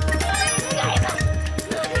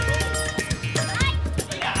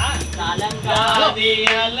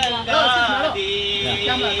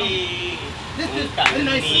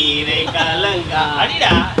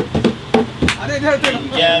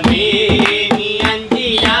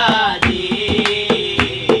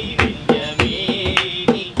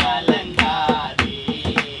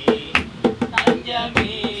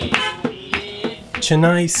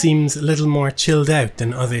 Chennai seems a little more chilled out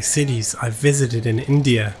than other cities I've visited in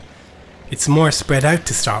India. It's more spread out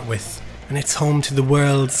to start with, and it's home to the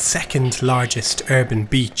world's second largest urban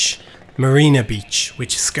beach, Marina Beach,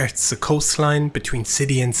 which skirts the coastline between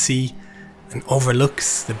city and sea and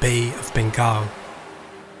overlooks the Bay of Bengal.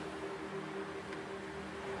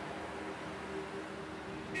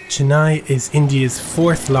 Chennai is India's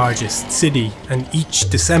 4th largest city and each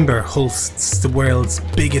December hosts the world's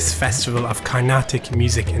biggest festival of Carnatic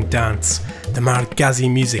music and dance, the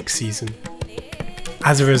Margazi music season.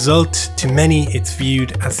 As a result, to many it's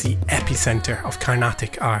viewed as the epicenter of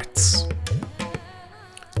Carnatic arts.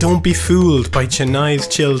 Don't be fooled by Chennai's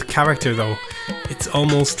chilled character though. It's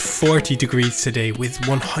almost 40 degrees today with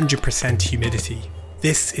 100% humidity.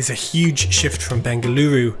 This is a huge shift from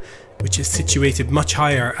Bengaluru, which is situated much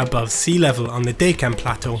higher above sea level on the Deccan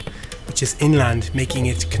Plateau, which is inland, making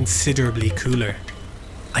it considerably cooler.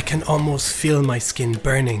 I can almost feel my skin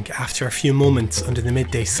burning after a few moments under the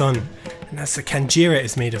midday sun, and as the Kanjira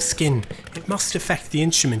is made of skin, it must affect the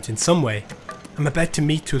instrument in some way. I'm about to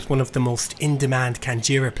meet with one of the most in-demand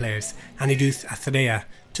Kanjira players, Anirudh Athreya,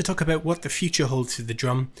 to talk about what the future holds for the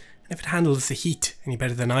drum, and if it handles the heat any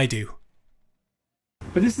better than I do.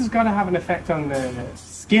 But this has got to have an effect on the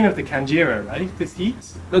skin of the Kanjira, right? This heat?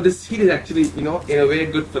 No, this heat is actually, in a way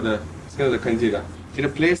good for the skin of the Kanjira. In a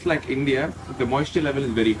place like India, the moisture level is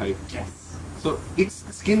very high. Yes. So it's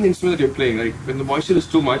skin instrument that you're playing, right? When the moisture is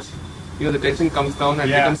too much, the tension comes down and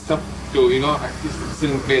becomes tough to, actually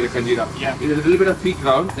still play the Kanjira. Yeah. There's a little bit of heat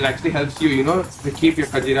round that actually helps you, to keep your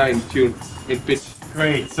Kanjira in tune, in pitch.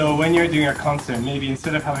 Great. So when you're doing a concert, maybe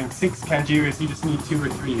instead of having 6 Kanjiras, you just need 2 or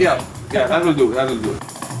 3. Yeah, right? yeah, that will do, that will do.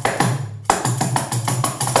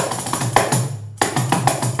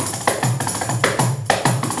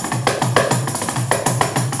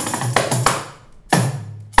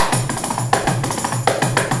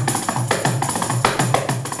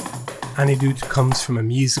 Anirudh comes from a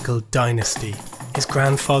musical dynasty. His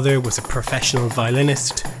grandfather was a professional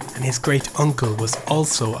violinist, and his great-uncle was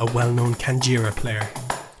also a well-known Kanjira player.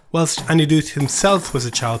 Whilst Anirudh himself was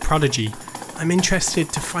a child prodigy, I'm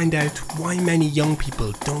interested to find out why many young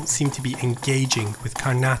people don't seem to be engaging with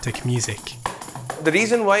Carnatic music. The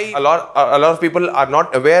reason why a lot of people are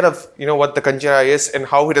not aware of what the Kanjira is and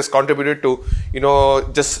how it has contributed to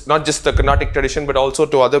not just the Carnatic tradition but also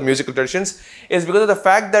to other musical traditions is because of the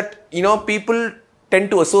fact that people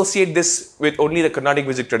tend to associate this with only the Carnatic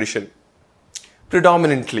music tradition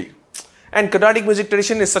predominantly, and Carnatic music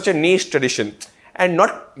tradition is such a niche tradition and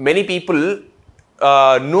not many people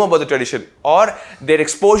know about the tradition, or their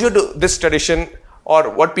exposure to this tradition or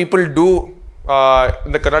what people do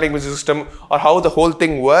in the Carnatic music system or how the whole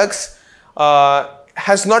thing works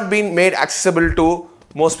has not been made accessible to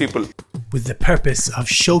most people. With the purpose of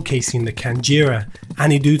showcasing the Kanjira,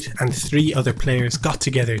 Anirudh and 3 other players got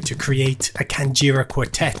together to create a Kanjira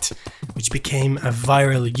quartet, which became a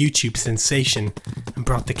viral YouTube sensation and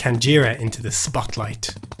brought the Kanjira into the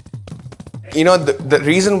spotlight. The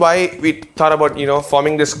reason why we thought about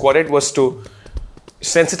forming this quartet was to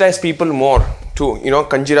sensitize people more to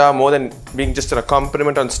Kanjira more than being just an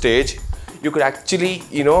accompaniment on stage. You could actually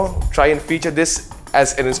try and feature this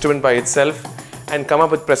as an instrument by itself and come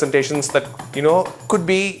up with presentations that could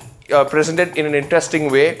be presented in an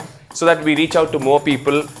interesting way so that we reach out to more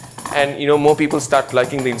people and more people start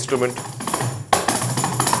liking the instrument.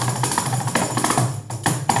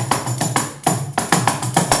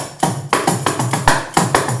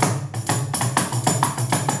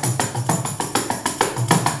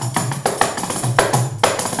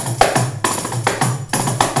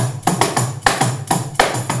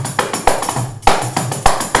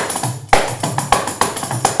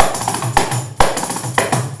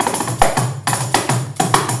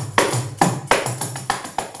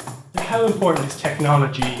 How important is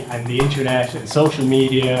technology and the internet and social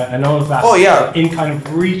media and all of that in kind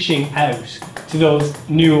of reaching out to those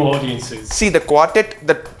new audiences? See, the quartet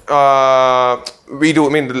that we do,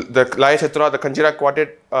 the Laya Chatura, the Kanjira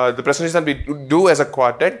quartet, the presentation that we do as a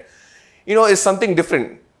quartet, is something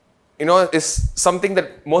different. Is something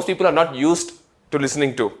that most people are not used to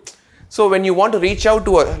listening to. So when you want to reach out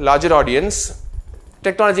to a larger audience,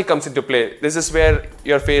 technology comes into play. This is where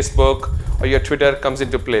your Facebook or your Twitter comes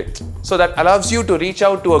into play. So that allows you to reach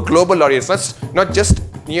out to a global audience, not just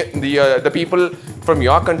the people from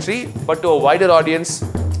your country, but to a wider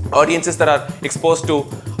audiences that are exposed to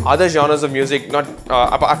other genres of music, not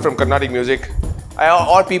apart from Carnatic music,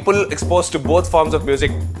 or people exposed to both forms of music,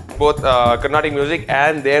 both Carnatic music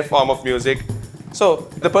and their form of music. So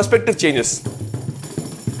the perspective changes.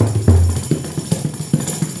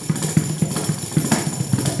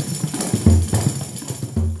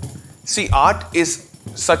 See, art is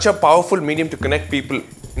such a powerful medium to connect people,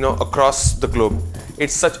 across the globe.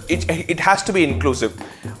 It has to be inclusive.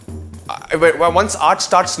 Once art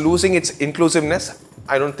starts losing its inclusiveness,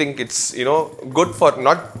 I don't think it's good for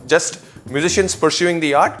not just musicians pursuing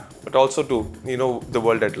the art, but also to the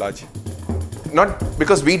world at large. Not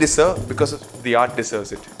because we deserve, because the art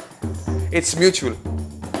deserves it. It's mutual.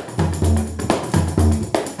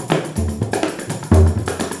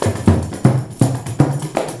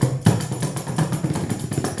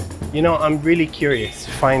 You know, I'm really curious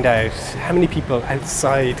to find out how many people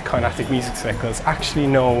outside Carnatic music circles actually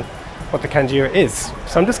know what the Kanjira is.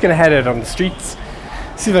 So I'm just going to head out on the streets,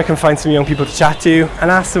 see if I can find some young people to chat to and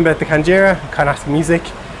ask them about the Kanjira, Carnatic music,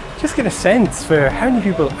 just get a sense for how many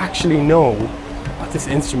people actually know what this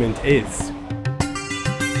instrument is.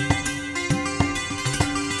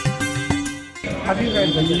 Have you heard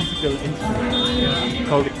of a musical instrument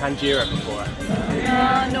called the Kanjira before?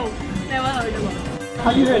 No, never heard of it.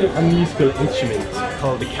 Have you heard of a musical instrument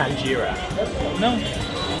called the Kanjira? No.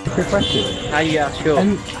 Quick question. Yeah, sure.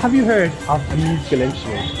 Have you heard of a musical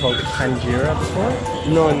instrument called the Kanjira before?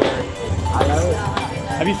 No.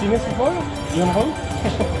 Have you seen this before? You want to hold?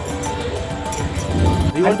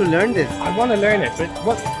 Do you want to learn this? I want to learn it, but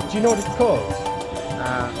what? Do you know what it's called?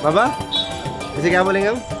 बाबा इसे क्या बोलेंगे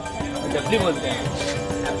हम? डबली बोलते हैं.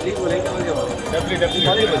 डबली बोलेंगे मुझे बोलो.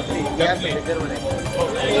 Definitely.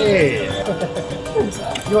 Hey.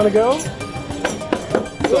 You want to go?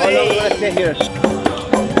 So how long will I stay here?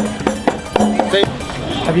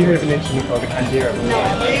 Have you heard of an instrument called the Kanjira? No.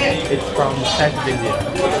 It's from the south of India.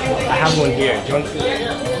 I have one here. Do you want to see it?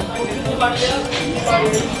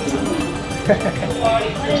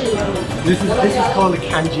 This is called the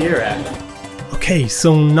Kanjira. Okay,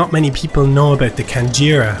 so not many people know about the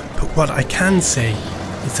Kanjira, but what I can say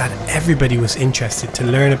is that everybody was interested to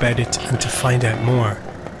learn about it and to find out more.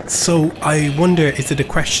 So I wonder, is it a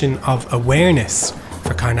question of awareness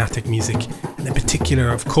for Carnatic music, and in particular,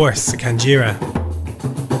 of course, the Kanjira?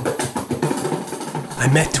 I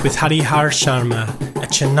met with Harihara Sharma, a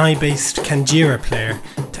Chennai-based Kanjira player,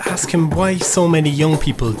 to ask him why so many young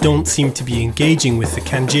people don't seem to be engaging with the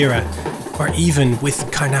Kanjira, or even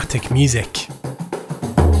with Carnatic music.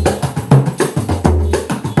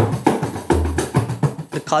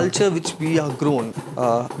 Culture which we are grown,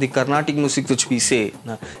 the Carnatic music which we say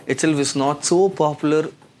itself is not so popular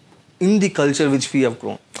in the culture which we have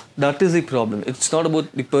grown. That is the problem. It's not about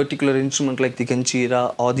the particular instrument like the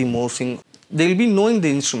Kanjira or the morsing. They will be knowing the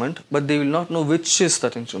instrument, but they will not know which is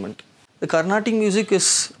that instrument. The Carnatic music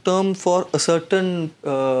is term for a certain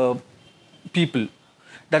people.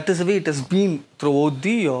 That is the way it has been throughout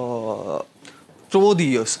the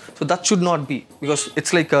years. So that should not be, because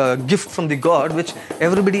it's like a gift from the God which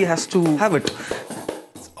everybody has to have it.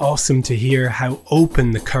 It's awesome to hear how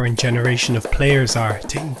open the current generation of players are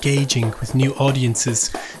to engaging with new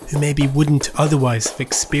audiences who maybe wouldn't otherwise have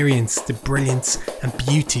experienced the brilliance and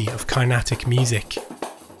beauty of Carnatic music.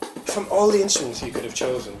 From all the instruments you could have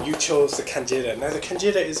chosen, you chose the Kanjira. Now the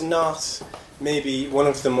Kanjira is not maybe one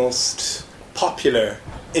of the most popular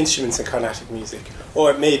instruments in Carnatic music,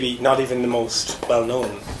 or maybe not even the most well-known.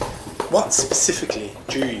 What specifically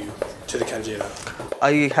drew you to the Kanjira?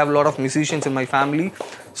 I have a lot of musicians in my family,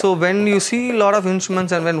 so when you see a lot of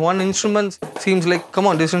instruments and when one instrument seems like, come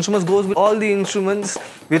on, this instrument goes with all the instruments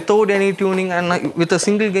without any tuning, and with a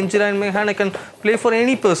single Kanjira in my hand I can play for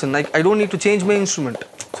any person. Like, I don't need to change my instrument.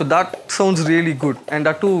 So that sounds really good, and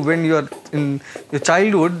that too when you are in your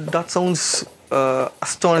childhood, that sounds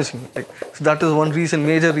astonishing. Like, so that is one reason,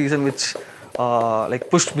 major reason which like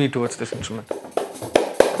pushed me towards this instrument.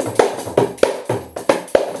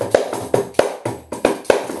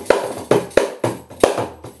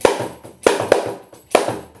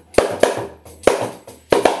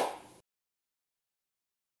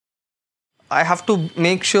 I have to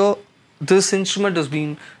make sure this instrument has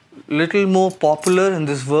been little more popular in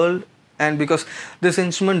this world, and because this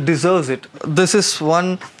instrument deserves it. This is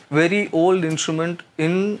one very old instrument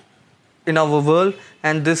in our world,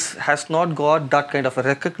 and this has not got that kind of a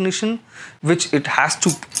recognition which it has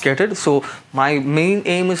to get it. So my main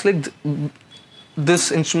aim is like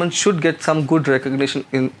this instrument should get some good recognition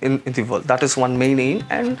in the world. That is one main aim,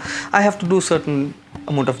 and I have to do certain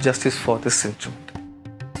amount of justice for this instrument.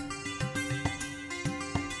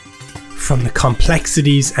 From the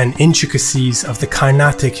complexities and intricacies of the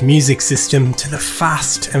Carnatic music system to the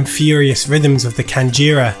fast and furious rhythms of the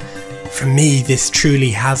Kanjira, for me this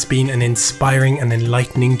truly has been an inspiring and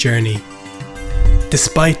enlightening journey.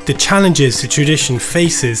 Despite the challenges the tradition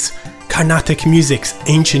faces, Carnatic music's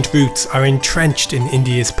ancient roots are entrenched in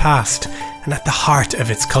India's past and at the heart of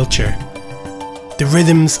its culture. The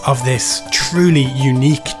rhythms of this truly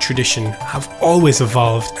unique tradition have always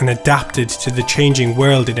evolved and adapted to the changing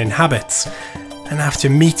world it inhabits, and after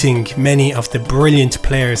meeting many of the brilliant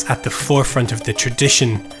players at the forefront of the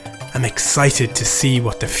tradition, I'm excited to see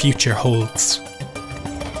what the future holds.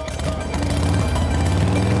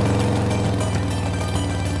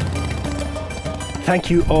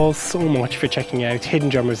 Thank you all so much for checking out Hidden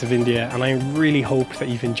Drummers of India, and I really hope that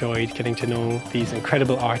you've enjoyed getting to know these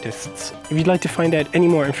incredible artists. If you'd like to find out any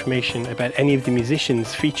more information about any of the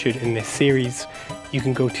musicians featured in this series, you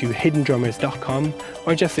can go to hiddendrummers.com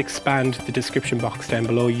or just expand the description box down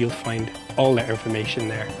below. You'll find all that information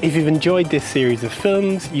there. If you've enjoyed this series of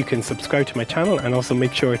films, you can subscribe to my channel and also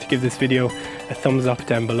make sure to give this video a thumbs up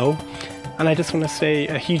down below. And I just want to say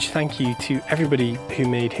a huge thank you to everybody who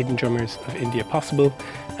made Hidden Drummers of India possible,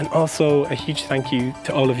 and also a huge thank you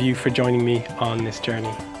to all of you for joining me on this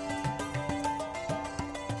journey.